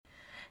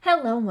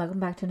Hello and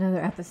welcome back to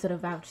another episode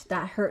of Ouch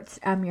That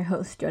Hurts. I'm your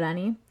host,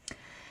 Jolani.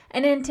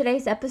 And in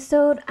today's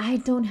episode, I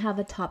don't have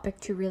a topic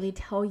to really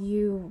tell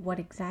you what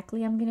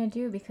exactly I'm going to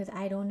do because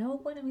I don't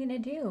know what I'm going to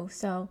do.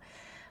 So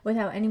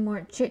without any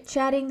more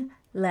chit-chatting,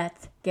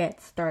 let's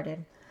get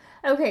started.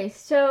 Okay,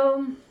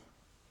 so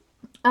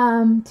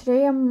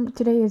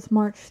today is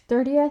March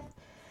 30th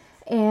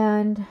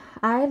and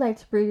I like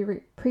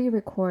to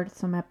pre-record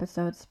some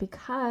episodes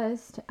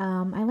because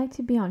I like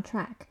to be on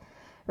track,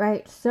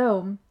 right?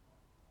 So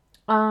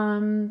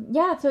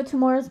so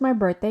tomorrow's my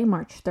birthday,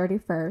 March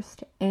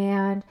 31st,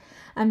 and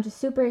I'm just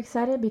super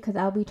excited because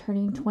I'll be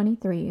turning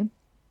 23.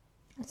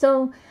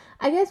 So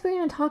I guess we're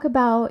going to talk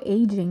about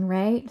aging,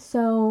 right?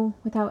 So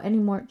without any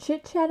more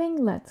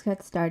chit-chatting, let's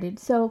get started.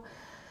 So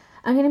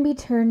I'm going to be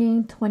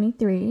turning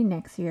 23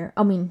 this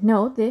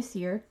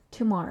year,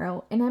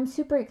 tomorrow, and I'm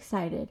super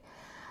excited.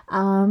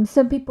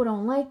 Some people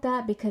don't like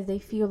that because they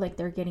feel like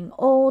they're getting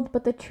old,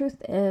 but the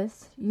truth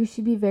is you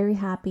should be very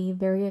happy,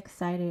 very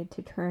excited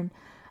to turn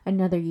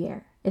another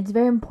year. It's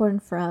very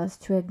important for us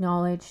to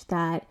acknowledge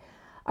that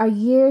our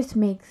years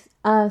makes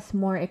us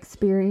more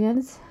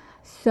experienced.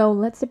 So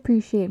let's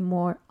appreciate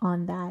more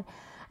on that.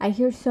 I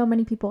hear so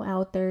many people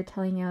out there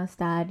telling us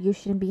that you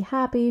shouldn't be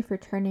happy for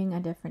turning a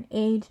different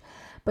age,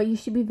 but you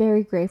should be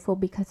very grateful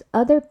because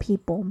other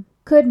people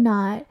could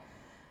not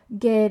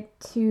get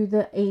to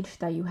the age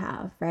that you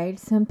have, right?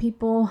 Some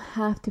people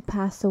have to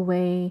pass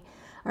away,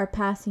 are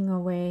passing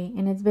away,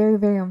 and it's very,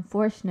 very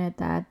unfortunate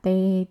that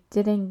they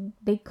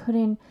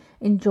couldn't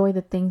enjoy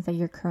the things that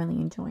you're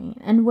currently enjoying.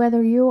 And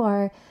whether you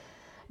are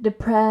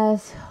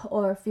depressed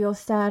or feel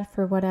sad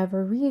for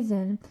whatever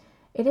reason,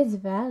 it is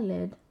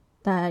valid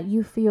that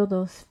you feel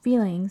those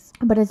feelings,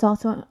 but it's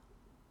also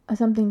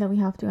something that we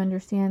have to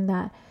understand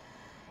that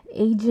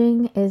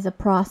aging is a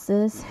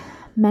process.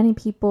 Many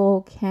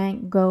people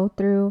can't go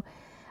through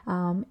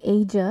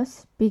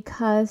ages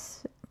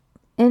because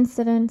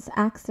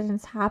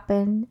accidents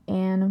happen,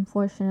 and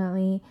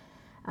unfortunately,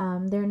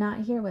 they're not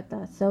here with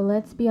us. So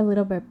let's be a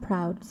little bit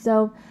proud.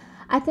 So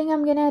I think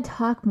I'm gonna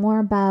talk more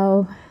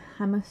about,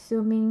 I'm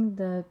assuming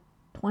the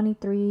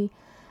 23,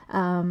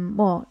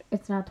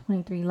 it's not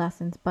 23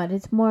 lessons, but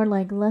it's more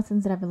like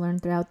lessons that I've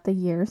learned throughout the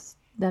years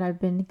that I've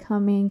been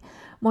becoming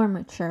more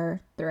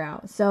mature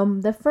throughout. So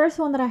the first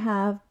one that I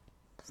have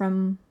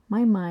from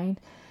my mind,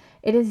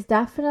 it is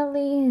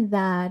definitely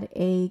that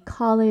a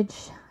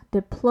college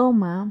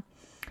diploma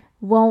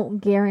won't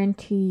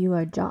guarantee you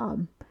a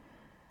job.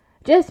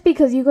 Just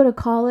because you go to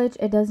college,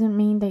 it doesn't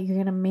mean that you're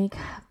going to make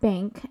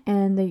bank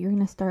and that you're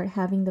going to start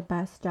having the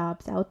best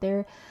jobs out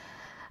there.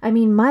 I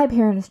mean, my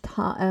parents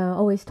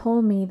always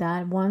told me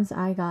that once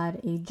I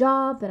got a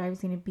job, that I was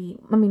going to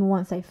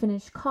once I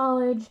finished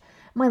college,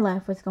 my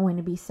life was going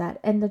to be set.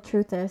 And the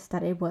truth is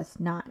that it was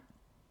not.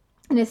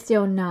 And it's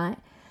still not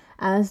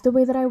as the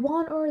way that I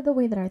want or the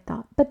way that I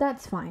thought. But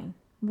that's fine.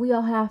 We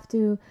all have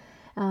to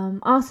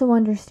also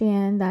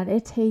understand that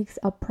it takes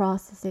a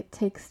process. It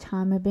takes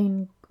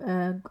time.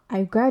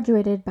 I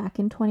graduated back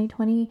in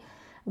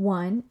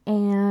 2021,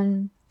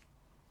 and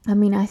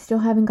I still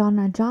haven't gotten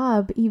a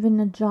job, even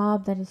a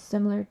job that is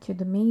similar to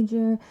the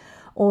major,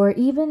 or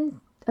even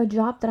a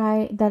job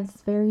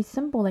that's very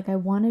simple. Like I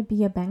want to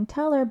be a bank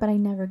teller, but I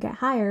never get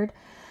hired.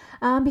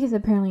 Because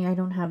apparently I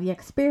don't have the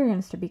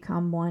experience to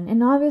become one.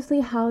 And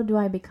obviously, how do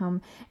I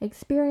become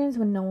experienced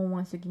when no one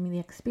wants to give me the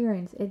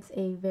experience? It's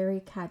a very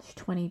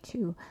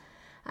catch-22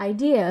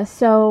 idea.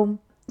 So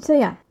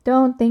yeah,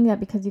 don't think that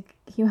because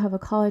you have a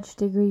college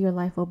degree, your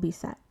life will be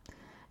set.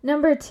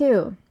 Number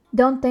 2,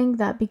 don't think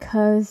that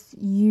because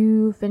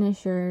you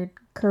finish your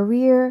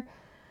career,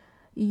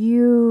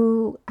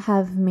 you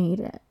have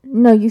made it.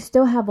 No, you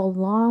still have a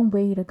long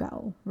way to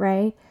go,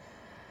 right?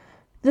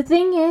 The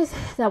thing is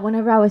that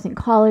whenever I was in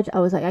college,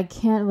 I was like, I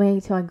can't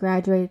wait till I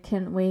graduate,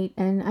 can't wait.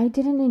 And I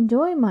didn't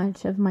enjoy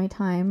much of my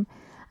time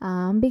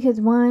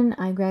because one,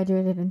 I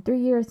graduated in 3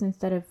 years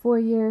instead of 4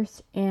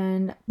 years.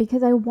 And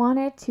because I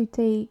wanted to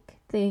take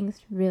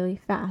things really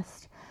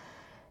fast.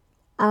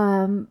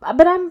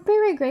 But I'm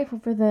very grateful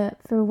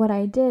for what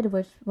I did,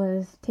 which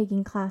was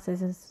taking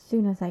classes as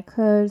soon as I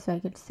could so I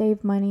could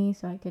save money,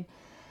 so I could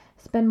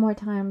spend more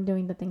time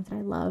doing the things that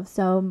I love.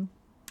 So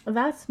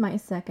that's my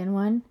second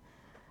one.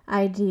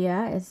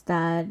 Idea is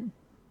that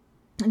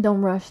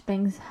don't rush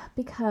things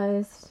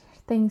because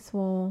things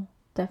will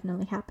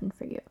definitely happen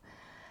for you.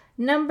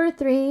 Number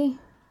 3,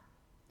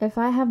 if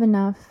I have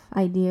enough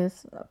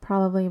ideas,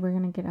 probably we're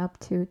going to get up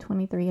to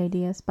 23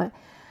 ideas. But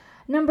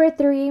number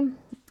 3,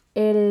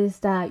 it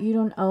is that you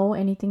don't owe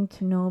anything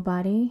to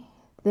nobody.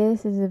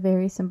 This is a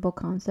very simple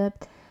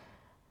concept.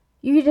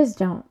 You just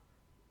don't.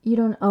 You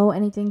don't owe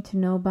anything to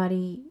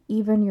nobody,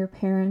 even your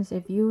parents.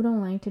 If you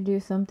don't like to do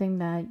something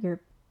that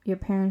your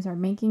parents are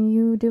making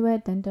you do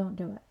it, then don't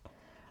do it.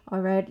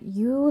 Alright,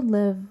 you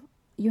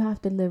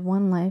have to live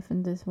one life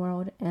in this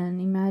world,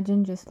 and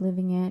imagine just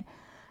living it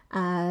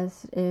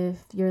as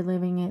if you're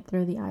living it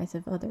through the eyes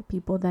of other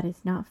people. That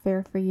is not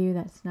fair for you.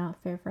 That's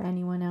not fair for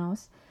anyone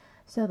else.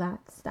 So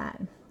that's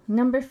that.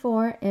 Number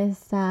 4 is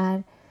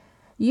that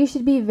you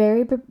should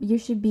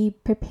be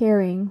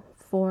preparing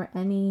for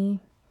anything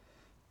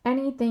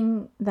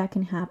that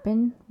can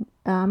happen.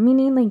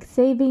 Meaning like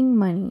saving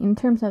money. In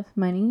terms of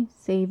money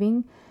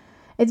saving,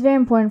 it's very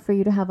important for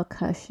you to have a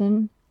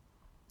cushion,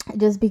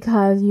 just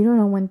because you don't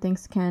know when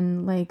things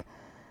can like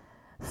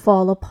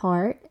fall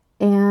apart.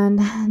 And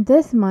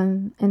this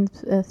month, and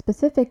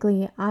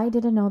specifically, I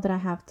didn't know that I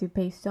have to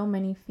pay so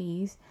many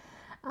fees.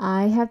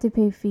 I have to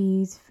pay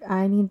fees.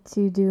 I need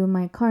to do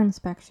my car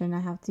inspection.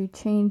 I have to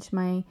change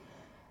my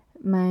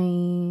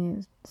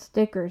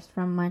stickers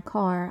from my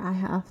car. I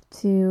had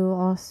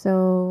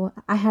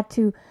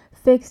to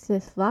fix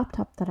this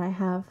laptop that I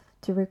have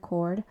to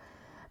record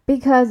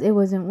because it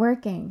wasn't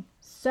working.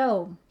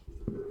 So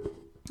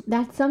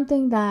that's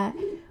something that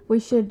we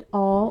should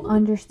all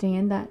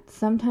understand, that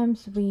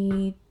sometimes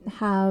we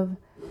have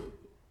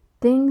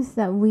things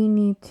that we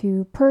need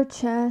to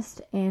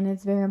purchase, and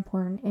it's very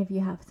important if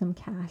you have some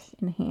cash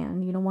in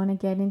hand. You don't want to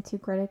get into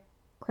credit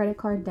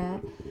card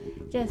debt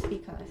just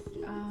because.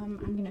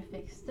 I'm gonna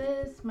fix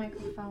this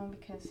microphone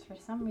because for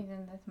some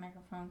reason this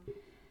microphone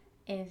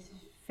is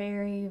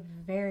very,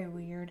 very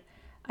weird.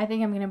 I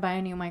think I'm gonna buy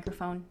a new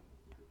microphone,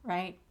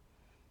 right?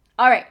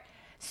 All right.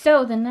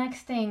 So the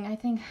next thing, I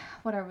think,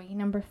 what are we?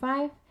 Number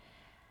 5.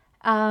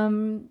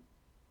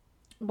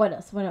 What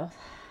else?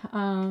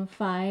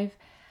 5.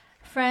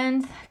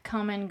 Friends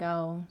come and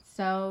go.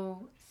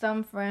 So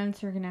some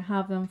friends you're gonna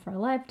have them for a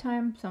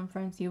lifetime. Some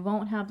friends you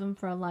won't have them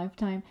for a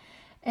lifetime,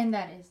 and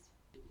that is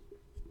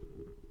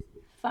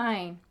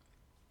fine.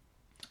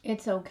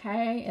 It's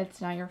okay.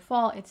 It's not your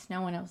fault. It's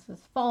no one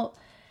else's fault.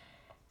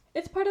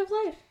 It's part of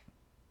life.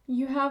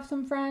 You have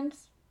some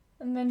friends,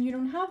 and then you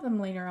don't have them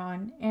later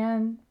on.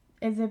 And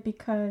is it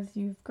because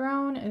you've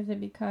grown? Is it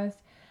because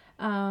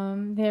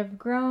they've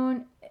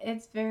grown?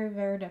 It's very,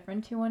 very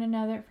different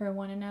for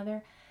one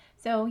another.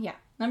 So yeah,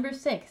 number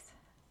 6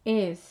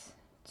 is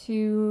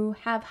to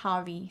have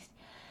hobbies.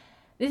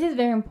 This is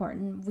very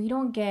important. We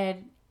don't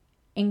get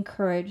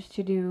encouraged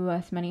to do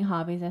as many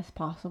hobbies as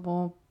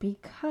possible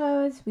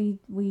because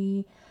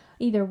we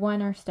either,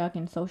 one, are stuck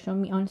on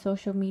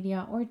social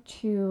media, or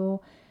 2,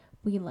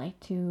 we like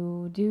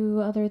to do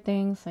other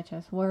things such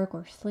as work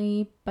or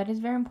sleep. But it's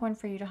very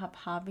important for you to have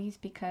hobbies,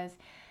 because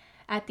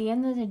at the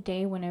end of the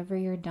day, whenever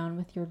you're done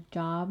with your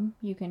job,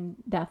 you can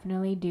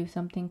definitely do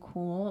something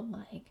cool.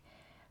 Like,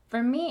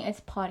 for me, it's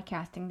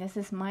podcasting. This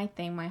is my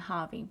thing, my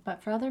hobby.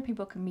 But for other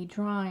people, it can be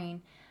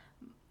drawing,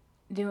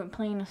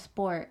 playing a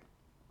sport,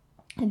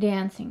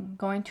 dancing,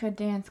 going to a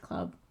dance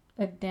club,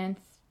 a dance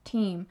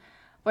team,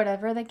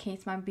 whatever the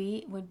case might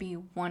be, would be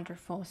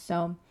wonderful.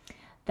 So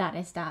that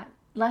is that.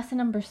 Lesson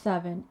number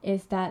 7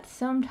 is that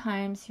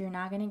sometimes you're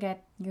not going to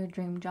get your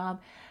dream job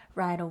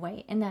right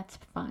away, and that's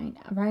fine.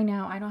 Right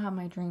now, I don't have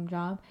my dream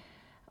job.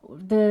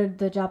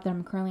 The job that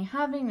I'm currently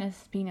having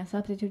is being a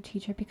substitute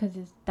teacher, because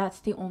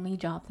that's the only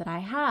job that I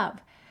have.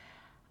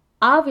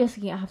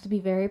 Obviously, I have to be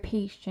very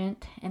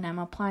patient, and I'm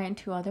applying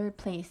to other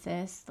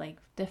places, like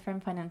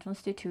different financial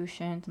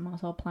institutions. I'm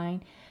also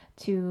applying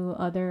to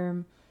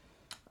other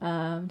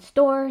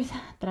stores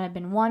that I've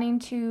been wanting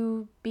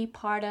to be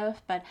part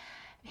of. But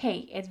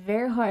hey, it's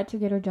very hard to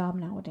get a job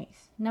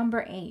nowadays.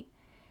 Number 8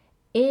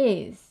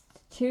 is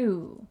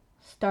to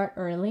start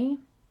early.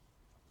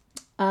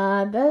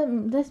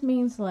 This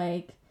means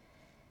like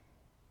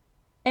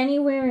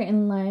anywhere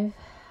in life,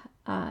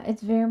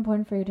 it's very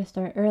important for you to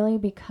start early,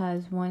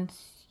 because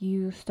once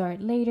you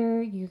start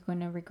later, you're going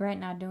to regret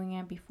not doing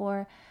it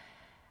before.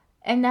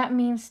 And that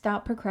means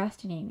stop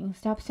procrastinating.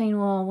 Stop saying,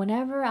 well,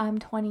 whenever I'm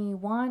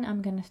 21,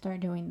 I'm going to start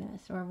doing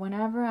this. Or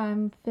whenever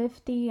I'm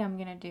 50, I'm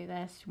going to do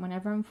this.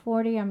 Whenever I'm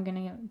 40, I'm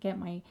going to get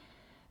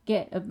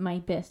my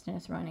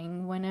business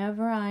running.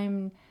 Whenever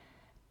I'm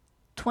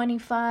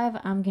 25,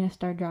 I'm going to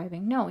start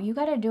driving. No, you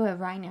got to do it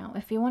right now.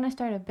 If you want to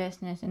start a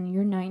business and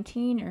you're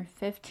 19 or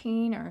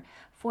 15 or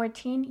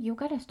 14, you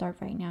got to start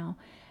right now.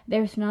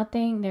 There's not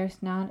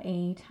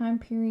a time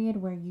period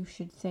where you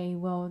should say,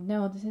 well,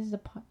 no, this is the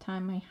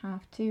time I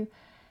have to.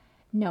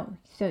 No.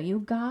 So you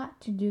got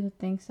to do the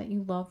things that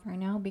you love right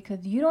now,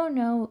 because you don't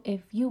know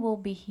if you will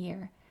be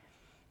here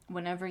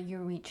whenever you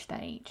reach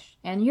that age.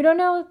 And you don't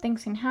know,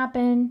 things can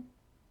happen.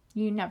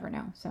 You never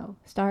know. So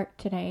start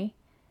today.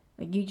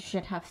 Like, you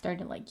should have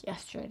started like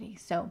yesterday.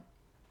 So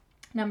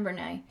number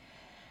 9.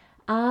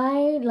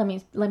 Let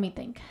me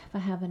think if I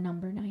have a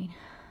number 9.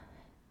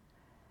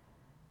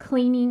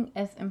 Cleaning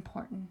is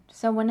important.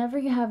 So whenever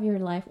you have your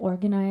life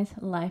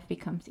organized, life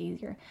becomes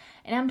easier.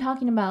 And I'm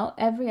talking about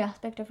every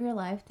aspect of your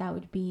life. That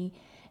would be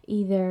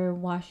either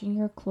washing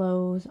your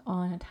clothes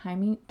on a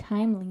timely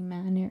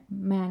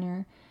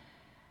manner,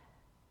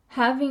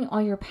 having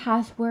all your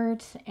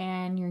passwords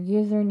and your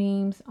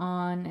usernames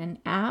on an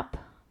app.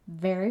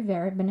 Very,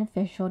 very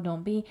beneficial.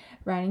 Don't be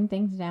writing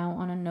things down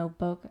on a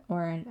notebook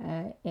or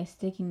a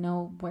sticky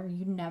note where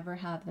you never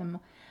have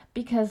them,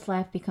 because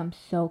life becomes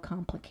so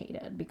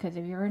complicated. Because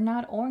if you're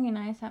not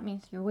organized, that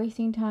means you're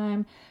wasting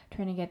time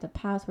trying to get the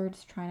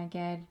passwords, trying to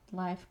get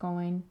life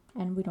going,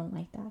 and we don't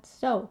like that.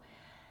 So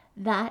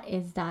that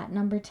is that.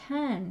 Number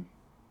 10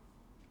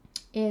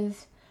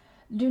 is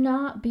Do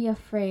not be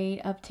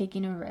afraid of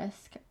taking a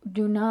risk.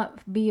 Do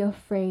not be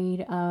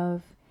afraid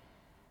of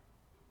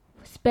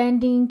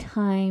spending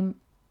time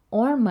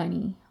or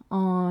money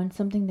on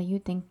something that you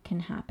think can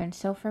happen.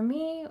 So for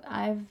me,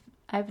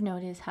 I've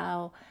noticed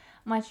how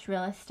much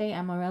real estate.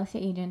 I'm a real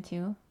estate agent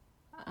too.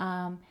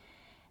 Um,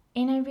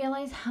 and I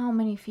realize how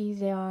many fees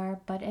there are,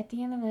 but at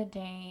the end of the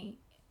day,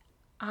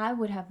 I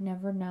would have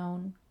never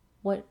known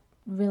what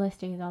real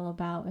estate is all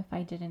about if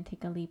I didn't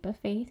take a leap of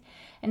faith.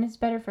 And it's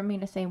better for me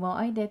to say, well,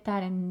 I did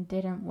that and it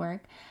didn't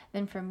work,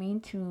 than for me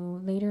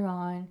to later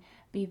on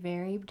be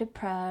very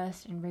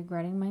depressed and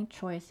regretting my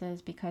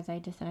choices because I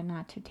decided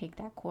not to take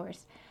that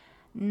course.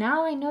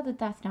 Now I know that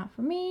that's not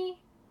for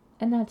me,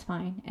 and that's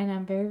fine. And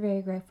I'm very,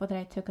 very grateful that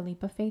I took a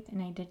leap of faith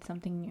and I did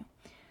something new.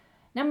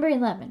 Number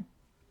 11,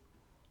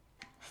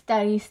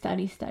 study,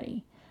 study,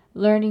 study.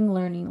 Learning,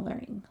 learning,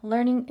 learning.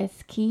 Learning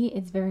is key.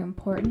 It's very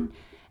important.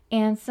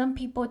 And some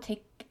people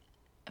take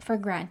for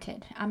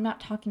granted. I'm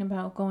not talking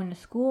about going to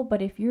school,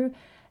 but if you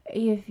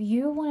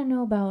want to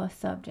know about a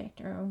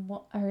subject or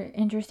are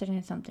interested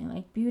in something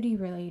like beauty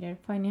related,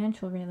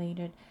 financial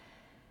related,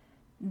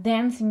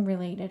 dancing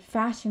related,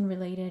 fashion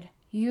related,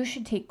 you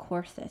should take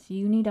courses.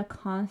 You need to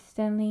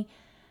constantly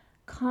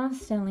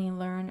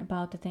learn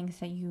about the things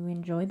that you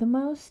enjoy the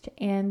most,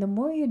 and the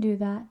more you do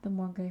that, the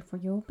more grateful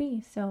you'll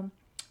be. So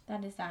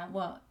that is that.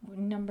 Well,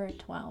 number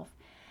 12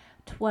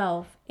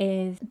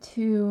 is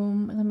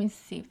to, let me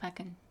see if I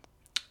can,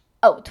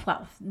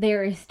 12,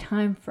 there is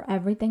time for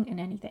everything and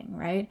anything,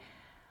 right?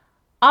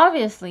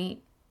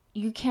 Obviously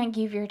you can't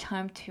give your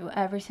time to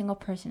every single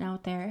person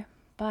out there,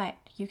 but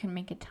you can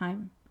make it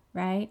time,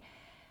 right?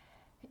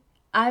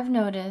 I've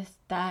noticed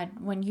that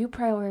when you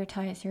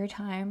prioritize your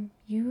time,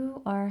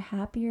 you are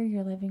happier,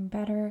 you're living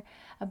better,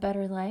 a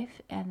better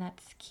life, and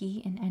that's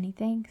key in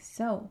anything.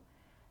 So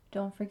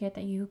don't forget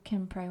that you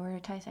can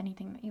prioritize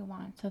anything that you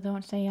want. So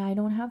don't say, I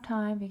don't have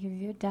time, because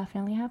you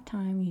definitely have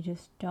time. You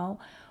just don't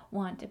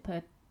want to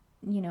put,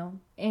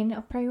 in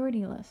a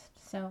priority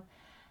list. So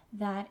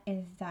that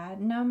is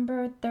that.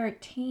 Number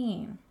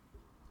 13.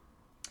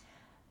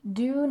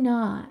 Do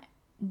not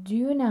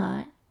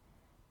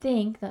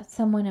think that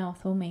someone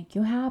else will make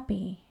you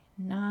happy.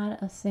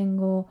 Not a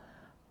single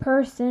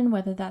person,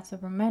 whether that's a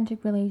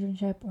romantic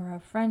relationship or a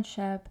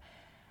friendship.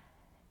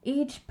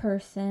 A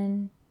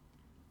person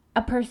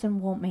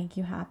won't make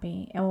you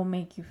happy. It will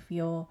make you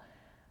feel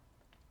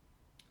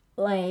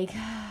like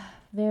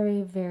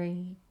very,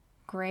 very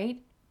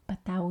great,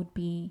 but that would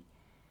be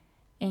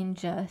in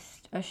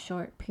just a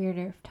short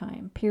period of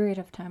time,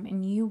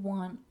 and you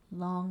want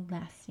long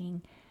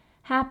lasting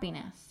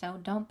happiness. So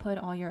don't put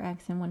all your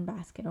eggs in one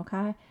basket,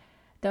 okay?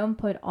 Don't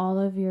put all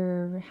of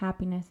your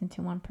happiness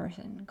into one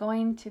person.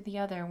 Going to the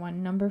other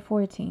one, number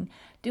 14.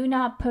 Do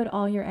not put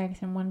all your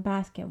eggs in one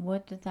basket.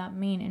 What does that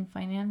mean? In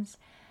finance,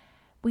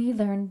 we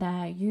learned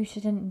that you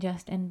shouldn't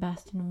just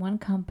invest in one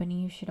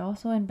company. You should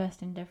also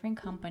invest in different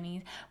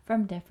companies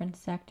from different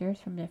sectors,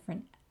 from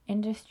different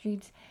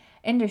industries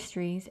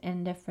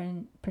and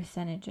different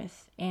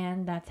percentages.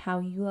 And that's how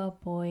you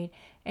avoid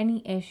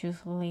any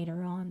issues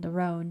later on the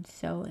road.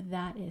 So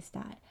that is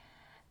that.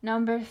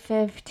 Number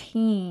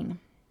 15,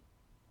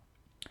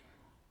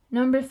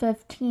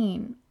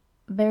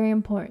 very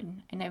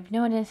important. And I've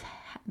noticed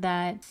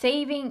that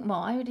saving,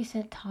 well, I already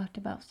talked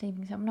about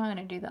saving, so I'm not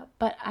going to do that.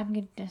 But I'm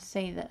going to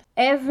say this.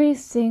 Every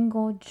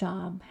single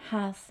job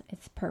has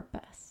its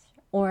purpose,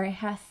 or it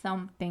has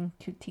something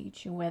to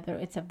teach you, whether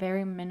it's a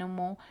very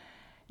minimal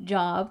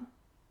job.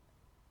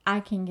 I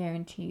can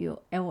guarantee you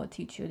it will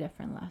teach you a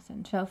different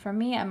lesson. So for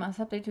me, I'm a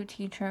substitute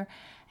teacher,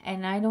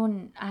 and I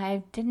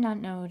did not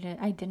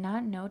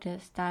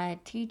notice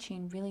that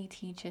teaching really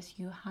teaches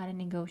you how to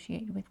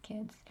negotiate with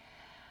kids.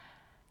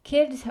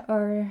 Kids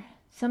are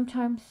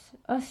sometimes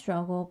a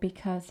struggle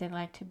because they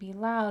like to be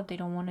loud. They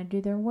don't want to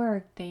do their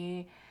work.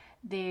 They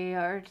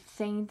are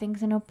saying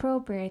things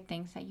inappropriate,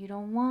 things that you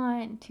don't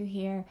want to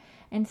hear,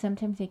 and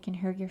sometimes they can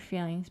hurt your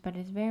feelings. But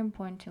it's very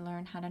important to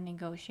learn how to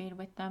negotiate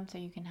with them so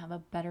you can have a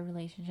better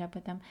relationship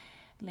with them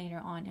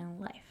later on in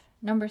life.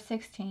 Number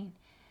 16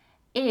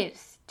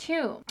 is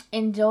to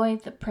enjoy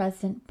the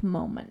present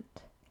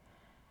moment.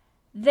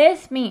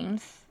 This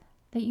means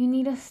that you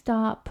need to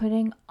stop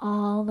putting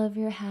all of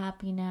your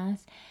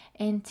happiness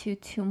into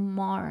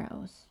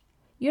tomorrows.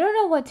 You don't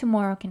know what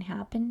tomorrow can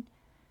happen.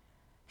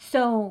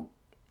 So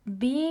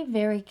be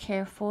very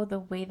careful the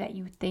way that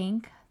you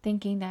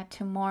thinking that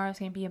tomorrow is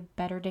going to be a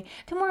better day.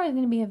 Tomorrow is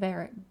going to be a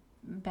very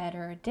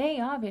better day,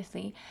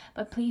 obviously,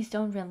 but please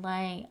don't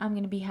rely, I'm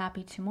going to be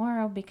happy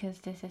tomorrow because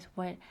this is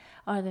what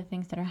are the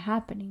things that are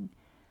happening.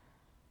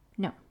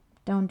 No,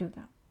 don't do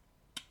that.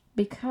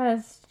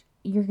 Because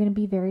you're going to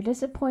be very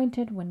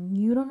disappointed when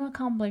you don't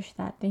accomplish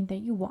that thing that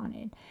you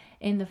wanted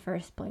in the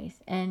first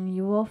place. And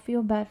you will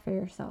feel bad for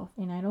yourself.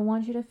 And I don't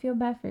want you to feel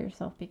bad for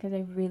yourself because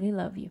I really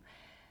love you.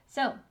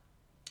 So,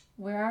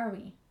 where are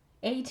we?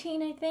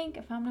 18, I think,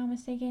 if I'm not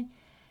mistaken.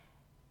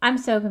 I'm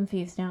so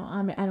confused now.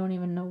 I don't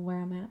even know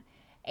where I'm at.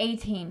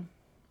 18.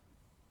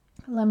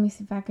 Let me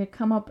see if I could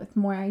come up with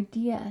more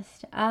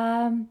ideas.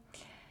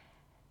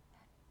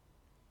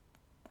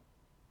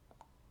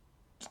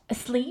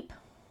 Sleep.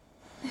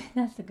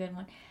 That's a good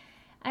one.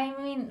 I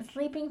mean,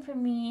 sleeping for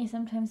me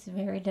sometimes is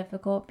very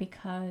difficult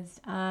because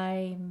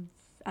I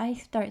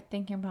start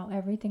thinking about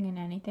everything and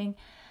anything.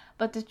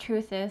 But the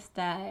truth is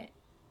that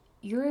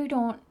you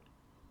don't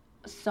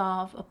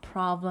solve a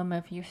problem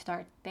if you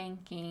start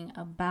thinking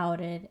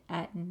about it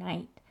at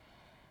night,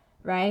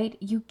 right?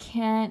 You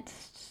can't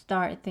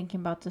start thinking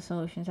about the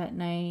solutions at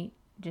night.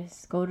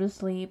 Just go to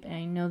sleep. And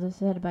I know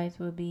this advice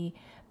will be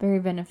very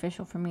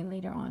beneficial for me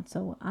later on.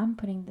 So I'm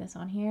putting this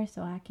on here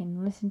so I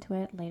can listen to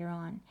it later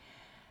on.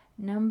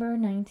 Number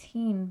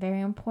 19,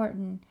 very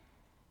important.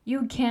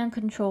 You can't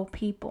control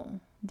people.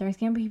 There's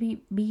going to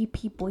be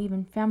people,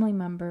 even family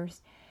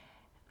members,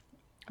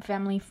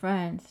 family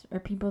friends, or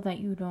people that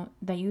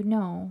you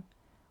know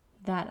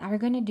that are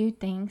going to do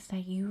things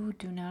that you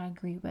do not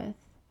agree with.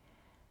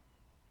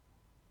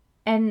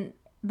 And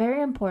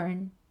very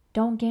important,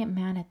 don't get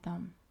mad at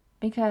them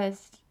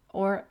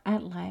or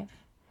at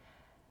life,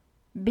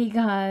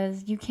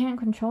 because you can't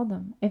control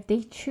them. If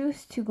they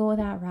choose to go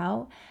that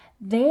route,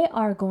 they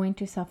are going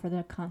to suffer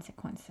the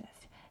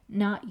consequences,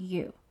 not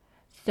you.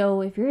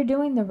 So if you're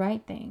doing the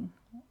right thing,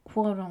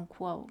 quote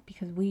unquote,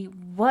 because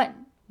what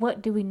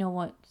do we know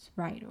what's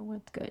right or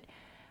what's good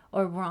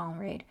or wrong,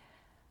 right?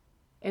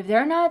 If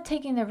they're not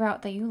taking the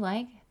route that you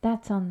like,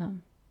 that's on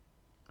them.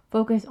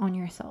 Focus on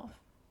yourself.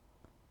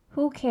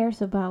 Who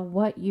cares about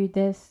what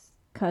this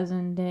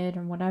cousin did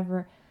or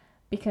whatever,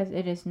 because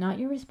it is not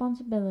your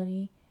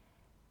responsibility.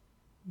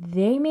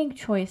 They make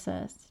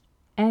choices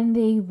and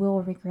they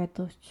will regret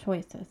those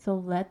choices. So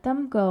let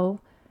them go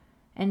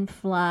and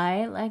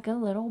fly like a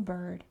little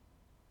bird,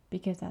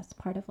 because that's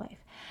part of life.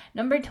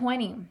 Number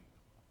 20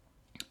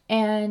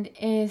 and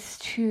is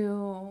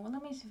to,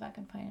 let me see if I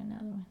can find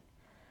another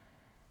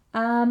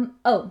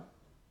one.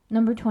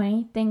 Number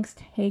 20, things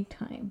take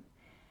time.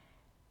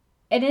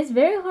 It is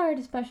very hard,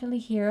 especially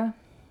here,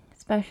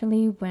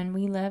 especially when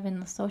we live in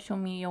the social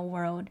media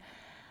world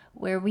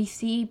where we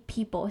see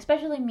people,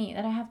 especially me,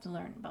 that I have to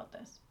learn about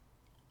this.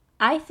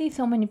 I see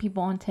so many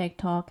people on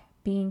TikTok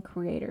being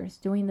creators,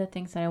 doing the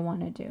things that I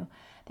want to do.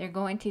 They're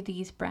going to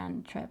these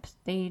brand trips.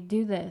 They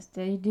do this,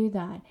 they do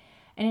that.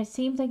 And it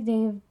seems like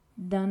they've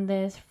done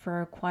this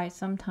for quite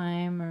some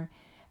time,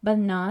 but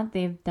not.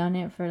 They've done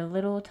it for a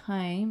little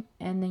time.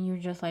 And then you're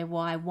just like,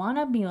 well, I want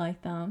to be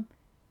like them.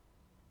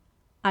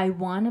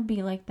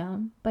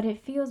 But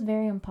it feels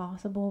very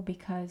impossible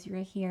because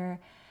you're here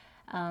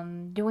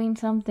doing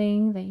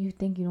something that you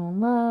think you don't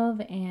love,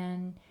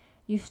 and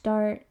you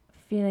start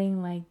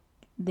feeling like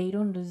they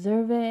don't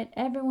deserve it.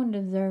 Everyone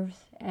deserves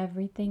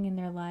everything in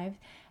their lives,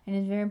 and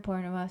it's very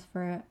important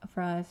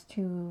for us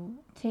to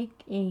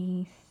take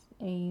a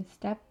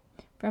step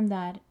from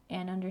that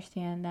and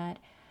understand that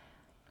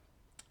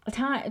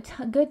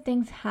good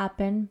things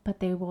happen, but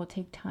they will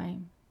take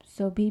time.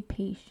 So be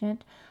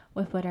patient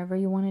with whatever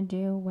you want to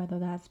do, whether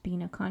that's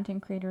being a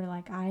content creator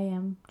like I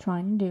am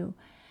trying to do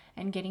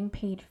and getting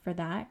paid for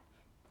that.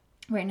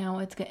 Right now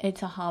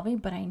it's a hobby,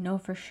 but I know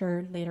for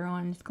sure later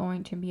on it's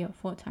going to be a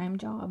full-time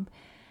job,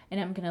 and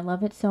I'm going to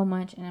love it so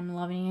much, and I'm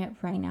loving it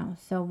right now.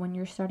 So when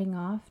you're starting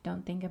off,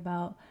 don't think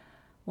about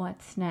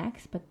what's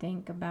next, but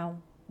think about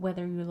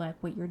whether you like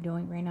what you're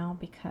doing right now,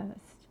 because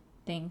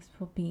things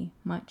will be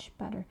much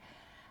better.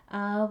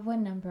 What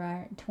number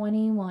are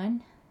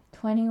 21?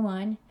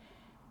 21.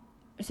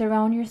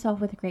 Surround yourself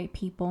with great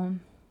people.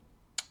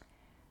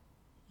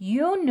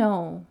 You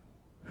know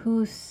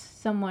who's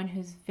someone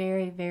who's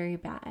very, very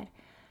bad,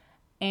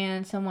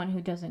 and someone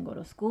who doesn't go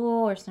to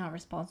school or is not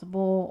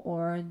responsible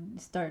or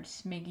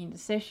starts making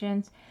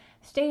decisions.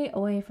 Stay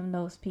away from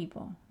those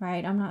people,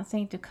 right? I'm not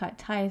saying to cut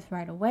ties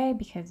right away,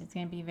 because it's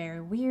going to be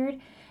very weird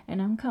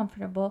and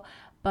uncomfortable,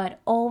 but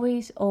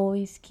always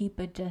keep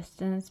a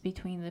distance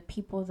between the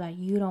people that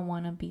you don't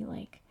want to be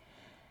like.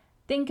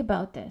 Think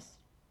about this.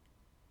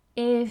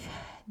 If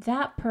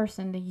that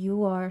person that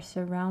you are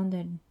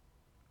surrounded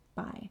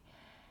by,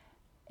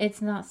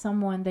 it's not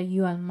someone that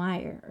you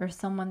admire or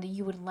someone that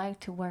you would like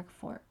to work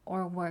for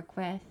or work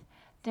with,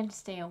 then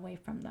stay away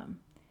from them.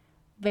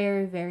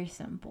 Very, very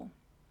simple.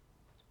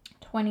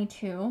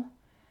 22.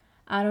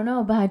 I don't know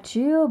about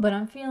you, but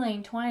I'm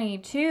feeling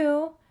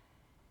 22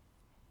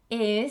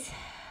 is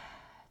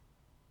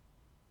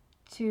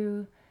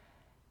to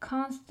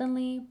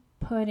constantly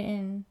put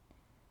in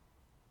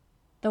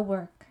the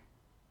work.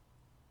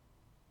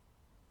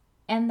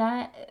 And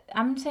that,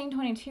 I'm saying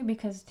 22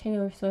 because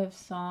Taylor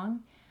Swift's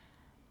song.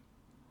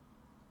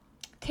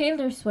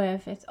 Taylor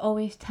Swift is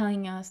always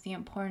telling us the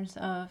importance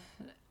of,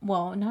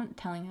 well, not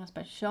telling us,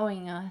 but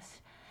showing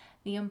us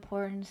the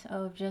importance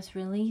of just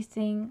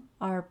releasing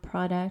our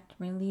product,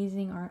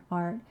 releasing our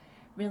art,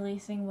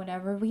 releasing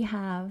whatever we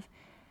have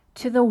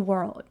to the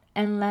world,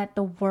 and let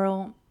the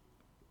world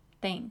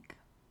think.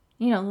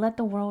 Let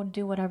the world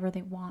do whatever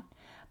they want.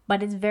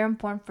 But it's very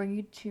important for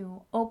you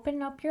to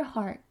open up your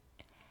heart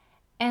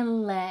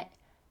and let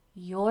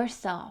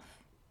yourself,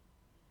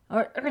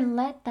 or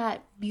let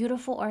that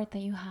beautiful art that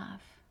you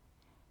have,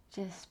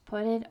 just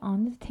put it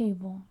on the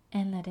table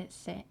and let it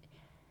sit,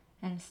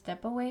 and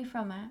step away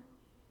from it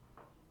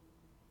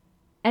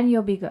and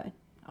you'll be good.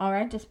 All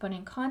right, just put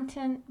in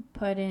content,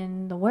 put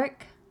in the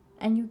work,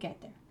 and you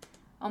get there.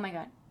 Oh my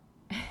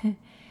God.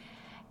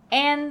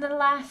 And the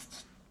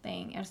last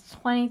thing is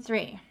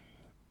 23,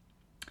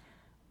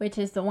 which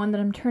is the one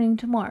that I'm turning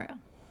tomorrow.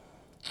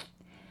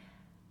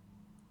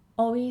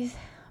 Always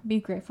be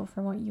grateful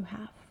for what you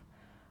have.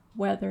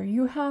 Whether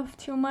you have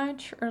too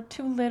much or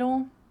too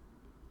little,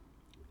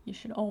 you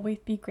should always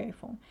be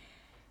grateful.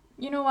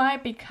 You know why?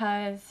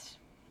 Because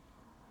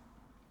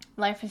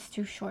life is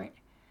too short.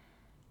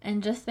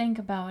 And just think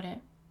about it.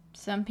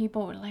 Some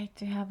people would like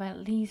to have at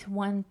least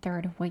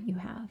 1/3 of what you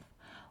have.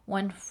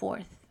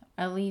 1/4,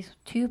 at least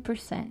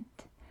 2%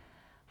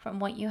 from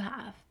what you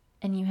have.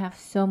 And you have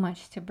so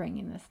much to bring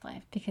in this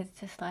life because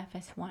this life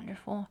is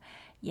wonderful.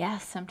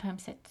 Yes,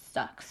 sometimes it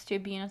sucks to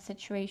be in a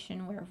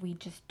situation where we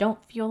just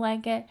don't feel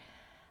like it,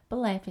 but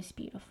life is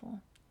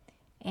beautiful.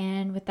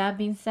 And with that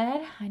being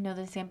said, I know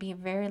this is going to be a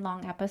very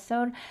long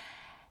episode.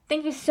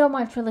 Thank you so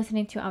much for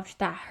listening to Ouch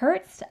That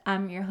Hurts.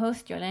 I'm your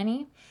host,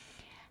 Yoleni.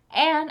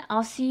 And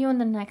I'll see you in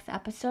the next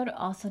episode.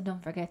 Also,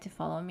 don't forget to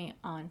follow me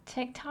on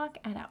TikTok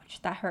at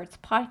Ouch That Hurts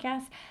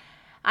Podcast.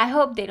 I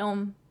hope they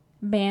don't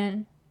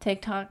ban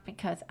TikTok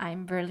because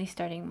I'm really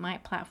starting my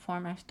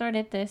platform. I've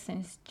started this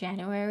since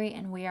January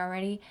and we are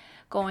already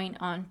going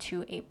on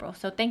to April.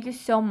 So thank you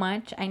so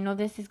much. I know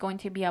this is going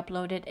to be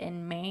uploaded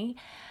in May,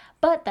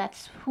 but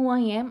that's who I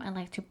am. I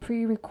like to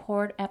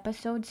pre-record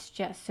episodes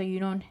just so you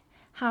don't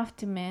have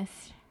to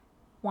miss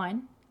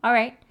one. All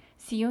right.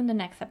 See you in the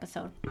next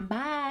episode.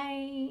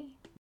 Bye.